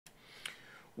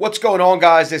What's going on,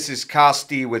 guys? This is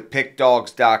Kosty with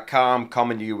PickDawgz.com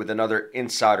coming to you with another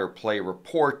Insider Play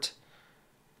report.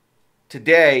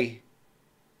 Today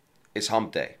is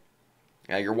Hump Day.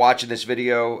 Now, you're watching this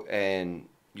video and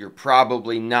you're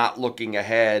probably not looking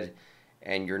ahead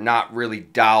and you're not really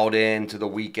dialed in to the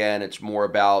weekend. It's more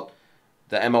about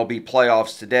the MLB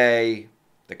playoffs today,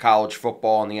 the college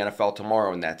football, and the NFL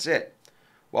tomorrow, and that's it.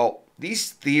 Well, these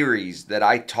theories that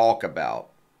I talk about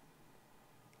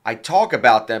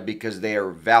them because they are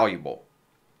valuable.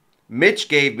 Mitch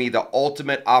gave me the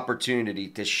ultimate opportunity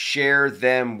to share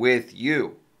them with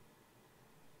you.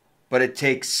 But it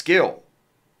takes skill.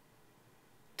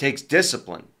 It takes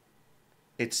discipline.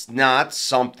 It's not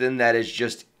something that is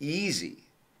just easy.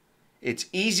 It's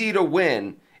easy to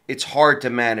win. It's hard to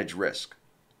manage risk.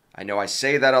 I know I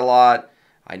say that a lot.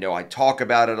 I know I talk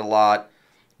about it a lot.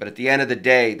 But at the end of the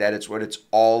day, that is what it's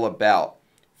all about.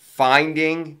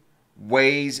 Finding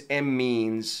ways and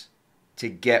means to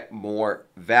get more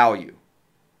value.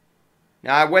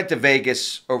 Now, I went to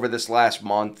Vegas over this last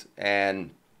month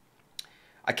and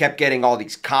I kept getting all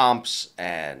these comps,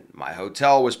 and my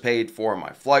hotel was paid for,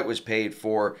 my flight was paid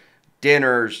for,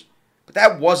 dinners. But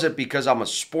that wasn't because I'm a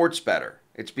sports bettor.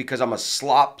 It's because I'm a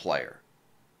slot player.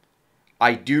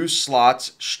 I do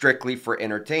slots strictly for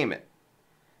entertainment.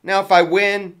 Now, if I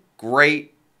win, great.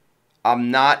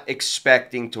 I'm not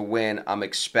expecting to win. I'm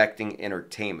expecting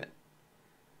entertainment.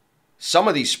 Some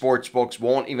of these sports books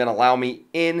won't even allow me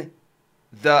in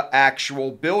the actual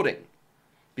building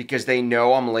because they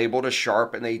know I'm labeled as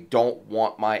sharp and they don't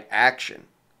want my action.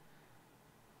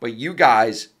 But you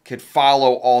guys could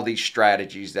follow all these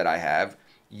strategies that I have.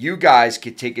 You guys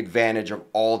could take advantage of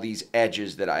all these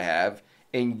edges that I have,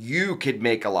 and you could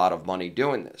make a lot of money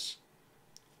doing this.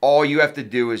 All you have to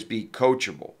do is be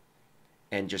coachable.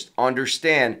 And just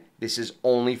understand this is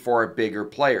only for our bigger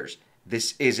players.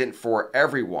 This isn't for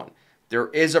everyone. There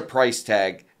is a price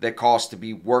tag that costs to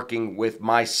be working with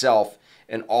myself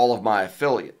and all of my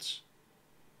affiliates.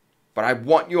 But I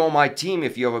want you on my team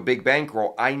if you have a big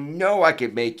bankroll. I know I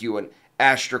could make you an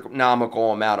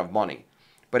astronomical amount of money.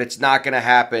 But it's not going to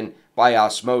happen by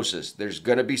osmosis. There's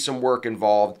going to be some work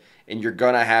involved, and you're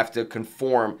going to have to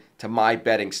conform to my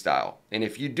betting style. And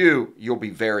if you do, you'll be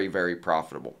very, very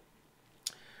profitable.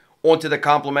 On to the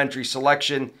complimentary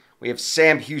selection. We have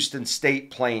Sam Houston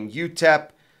State playing UTEP.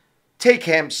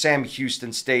 Take Sam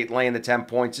Houston State laying the 10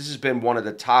 points. This has been one of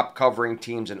the top covering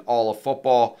teams in all of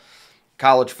football,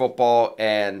 college football,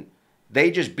 and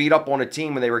they just beat up on a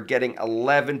team when they were getting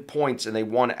 11 points and they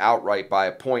won outright by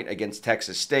a point against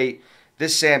Texas State.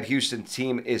 This Sam Houston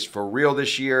team is for real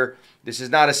this year. This is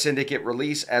not a syndicate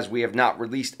release, as we have not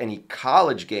released any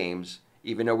college games,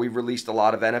 even though we've released a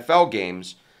lot of NFL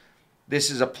games.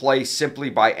 This is a play simply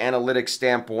by analytics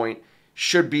standpoint.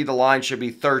 The line should be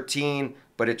 13,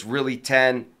 but it's really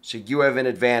 10. So you have an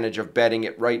advantage of betting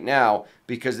it right now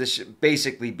because this should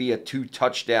basically be a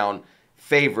 2-touchdown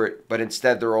favorite, but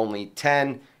instead they're only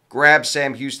 10. Grab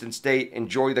Sam Houston State.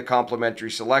 Enjoy the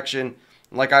complimentary selection.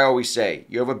 And like I always say,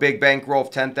 you have a big bankroll of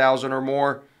 $10,000 or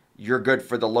more, you're good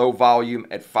for the low volume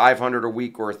at $500 a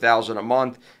week or $1,000 a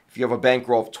month. If you have a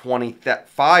bankroll of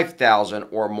 $25,000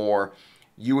 or more,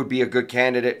 you would be a good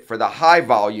candidate for the high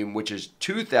volume, which is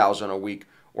 $2,000 a week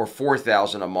or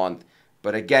 $4,000 a month.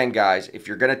 But again, guys, if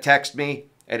you're going to text me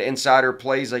at Insider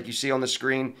Plays like you see on the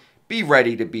screen, be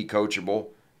ready to be coachable,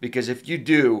 because if you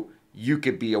do, you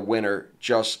could be a winner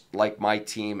just like my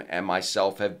team and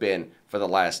myself have been for the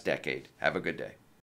last decade. Have a good day.